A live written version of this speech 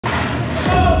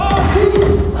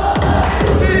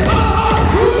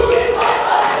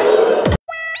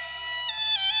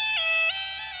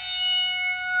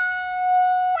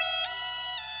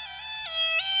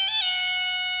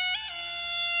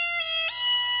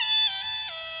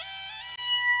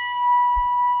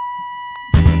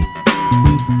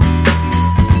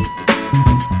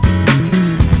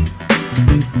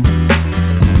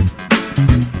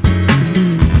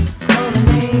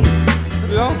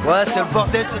Quel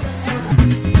bordel celle-ci.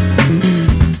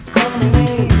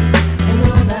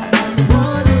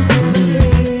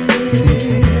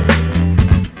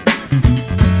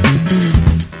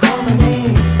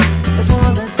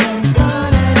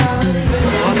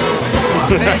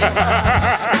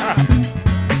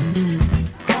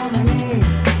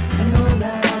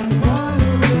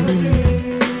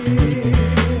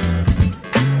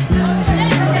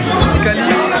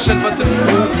 Qualif, chaque battle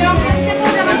pro.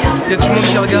 Il y a tout le monde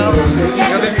qui regarde.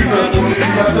 Regardez le public.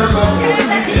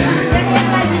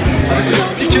 Le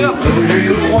speaker.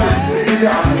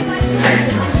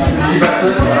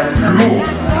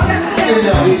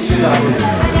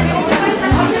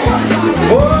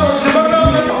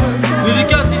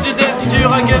 Dédicace DJ Dev, DJ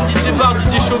Hatem, DJ Bar,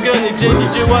 DJ Shogun et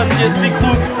DJ One, DJ Speak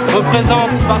Room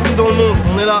représente partout dans le monde,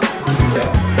 on est là.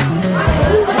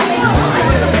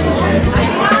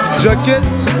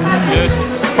 Jaquette. Yes.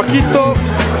 Paquito.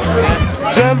 Yes.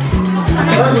 J'aime.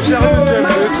 Trop sérieux, J'aime.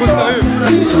 Trop sérieux.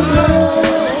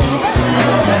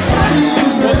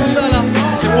 Bon, tout ça là,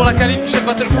 c'est pour la qualif chaque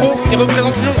Battle Pro, il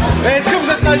représente Lyon. Mais est-ce que vous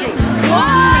êtes là, Lyon?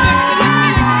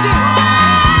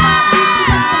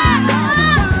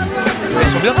 Ils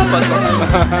sont bien en passe, hein.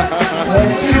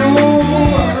 Tout le monde.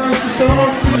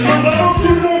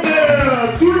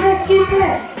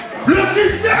 Le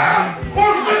système, on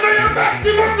se réveille un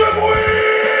maximum de bruit.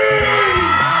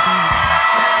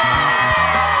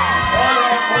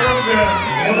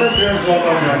 On est bien,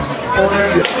 on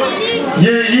est bien.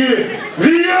 Yeah.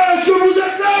 Rillieux, est-ce que vous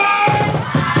êtes là?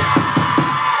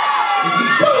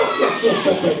 C'est pas la sauce,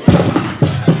 tonton.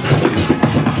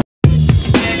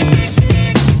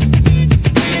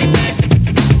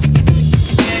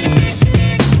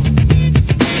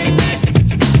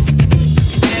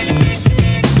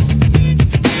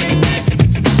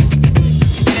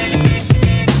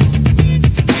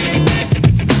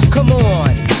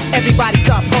 Everybody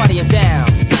start partying down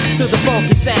to the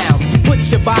funky sounds. Put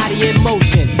your body in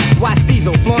motion. Watch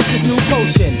Diesel flaunt this new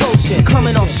potion.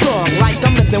 Coming off strong like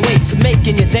I'm lifting weights,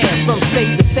 making you dance from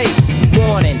state to state.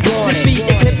 Warning, this beat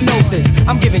is hypnosis.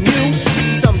 I'm giving you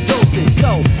some doses,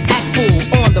 so act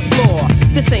fool on the floor.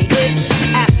 This ain't it,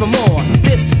 ask for more.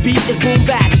 This beat is boom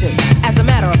bashing. As a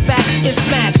matter of fact, it's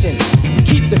smashing.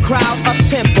 Keep the crowd up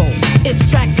tempo. It's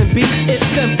tracks and beats, it's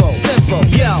simple.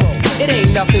 Yo, it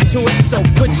ain't nothing to it, so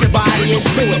put your body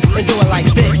into it and do it like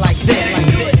this, like this, like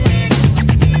this.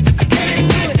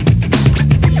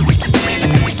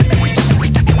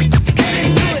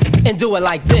 And do it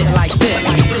like this, like this,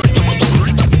 like this.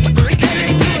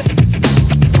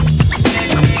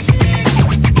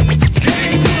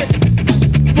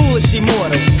 Foolish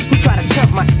immortals who try to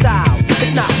chump my style,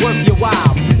 it's not worth your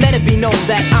while. Let it be known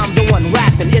that I'm the one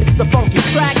rapping. It's the funky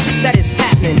track that is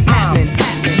happening.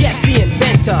 Yes, the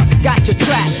inventor got your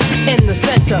track in the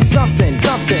center. Something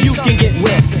you can get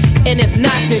with. And if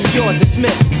not, then you're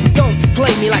dismissed. Don't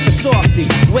play me like a softie.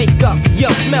 Wake up, yo,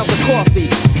 smell the coffee.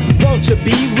 Won't you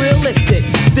be realistic?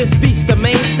 This beat's the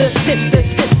main statistic.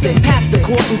 Pass the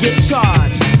court and get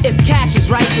charged. If cash is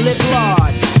right, live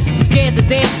large. Scared to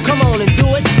dance? Come on and do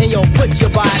it. And yo, put your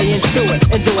body into it.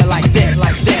 And do it like this,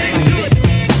 like this, like this.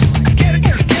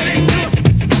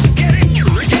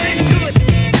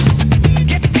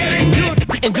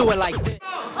 And do it like this.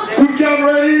 We get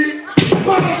ready.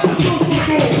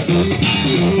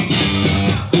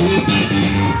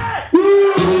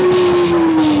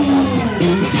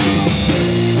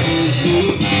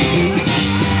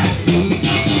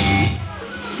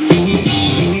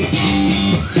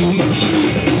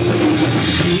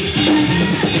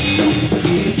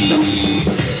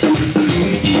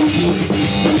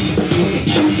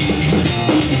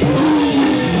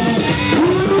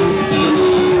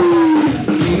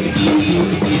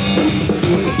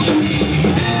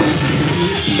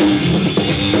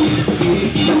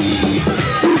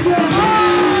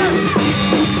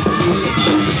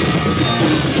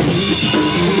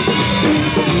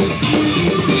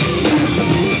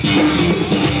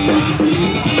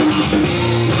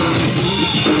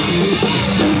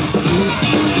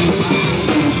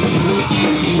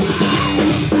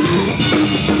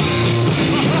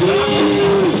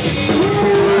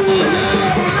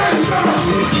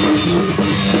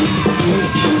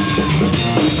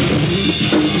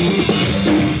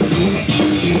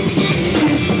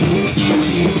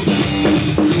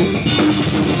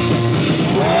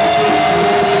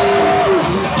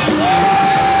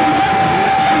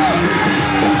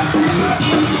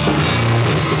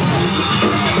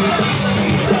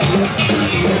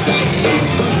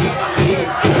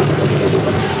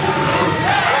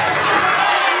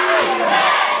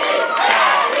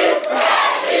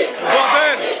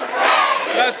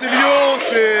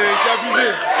 abusé.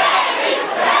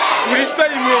 Oulista,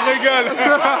 il me régale.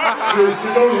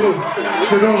 C'est dangereux.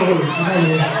 C'est dangereux.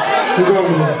 C'est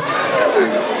dangereux.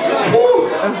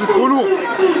 Ah, c'est trop lourd.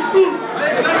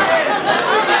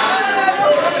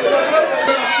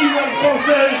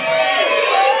 Française.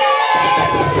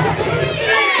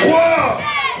 3,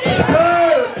 2,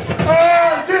 1,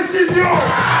 décision.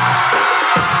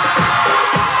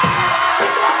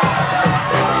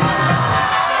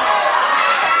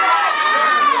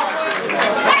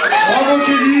 Bravo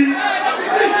Kelly.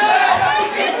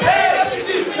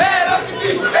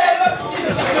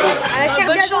 À la chair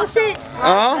bien dansée.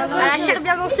 Hein? À la chair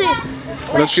bien dansée.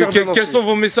 Quels sont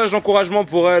vos messages d'encouragement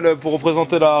pour elle, pour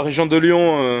représenter la région de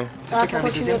Lyon? Faut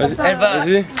continuer comme ça.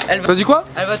 Vas-y. T'as dit quoi?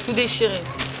 Elle va tout déchirer.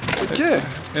 Ok.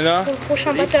 Et là? Pour le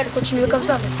prochain battle, continuer comme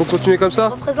ça. Parce Faut continuer comme ça?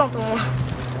 qu'on représente.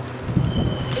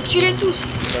 Et tuez-les tous.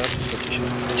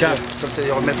 Tiens, comme ça,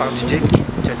 il remet par un DJ.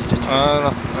 Tiens, DJ. Voilà.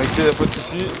 Ok, y'a pas de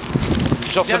soucis.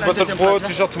 T-shirt Shell Battle Pro,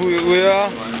 t-shirt Wea.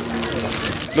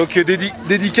 Donc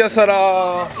dédicace à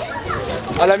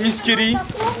la Miss Kelly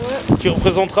qui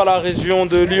représentera la région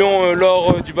de Lyon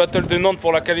lors du battle de Nantes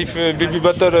pour la qualif Baby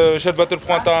Battle Shell Battle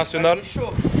Pro International.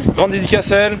 Grande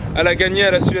dédicace à elle, elle a gagné,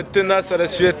 elle a su être tenace, elle a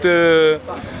su être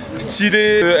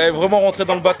stylée, elle est vraiment rentrée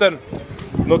dans le battle.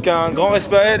 Donc un grand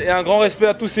respect à elle et un grand respect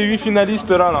à tous ces 8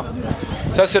 finalistes là.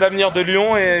 Ça c'est l'avenir de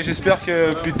Lyon et j'espère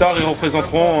que plus tard ils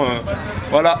représenteront.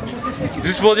 Voilà.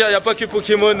 Juste pour dire, il n'y a pas que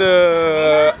Pokémon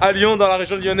à Lyon, dans la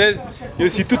région lyonnaise. Il y a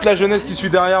aussi toute la jeunesse qui suit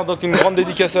derrière, donc une grande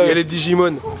dédicace à eux. Il y a les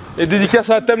Digimon. Et dédicace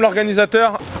à Hatem,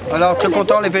 l'organisateur. Alors très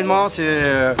content, l'événement,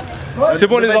 c'est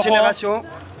bon les enfants. Génération.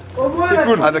 C'est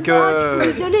cool. Avec,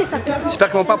 j'espère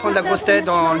qu'ils vont pas prendre la grosse tête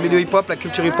dans le milieu hip-hop, la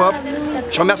culture hip-hop.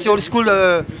 Je remercie Old School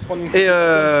et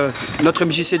notre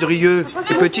MJC de Rillieux,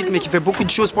 qui est petite mais qui fait beaucoup de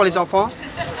choses pour les enfants.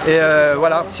 Et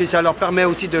voilà, ça leur permet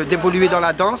aussi d'évoluer dans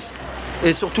la danse.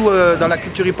 Et surtout dans la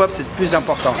culture hip-hop, c'est le plus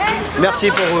important. Merci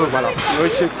pour eux, voilà.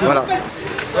 Okay, cool. Voilà.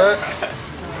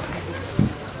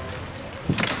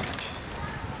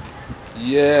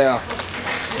 Yeah.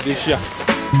 Déchire.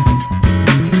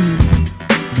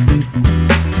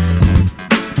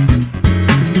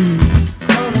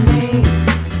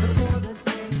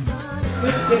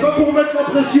 C'est pas pour mettre la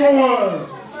pression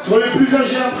sur les plus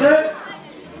âgés après,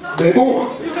 mais bon.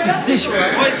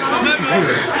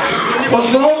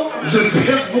 Franchement,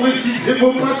 j'espère que vous révisez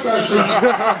vos passages.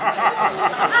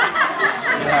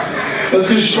 Parce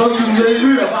que je pense que vous avez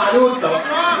vu là-bas à l'autre,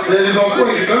 il y a des enfants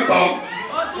et j'ai même pas.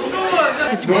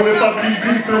 Nous on n'est pas bling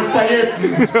plein de paillettes,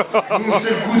 nous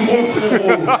c'est le goudron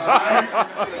frérot.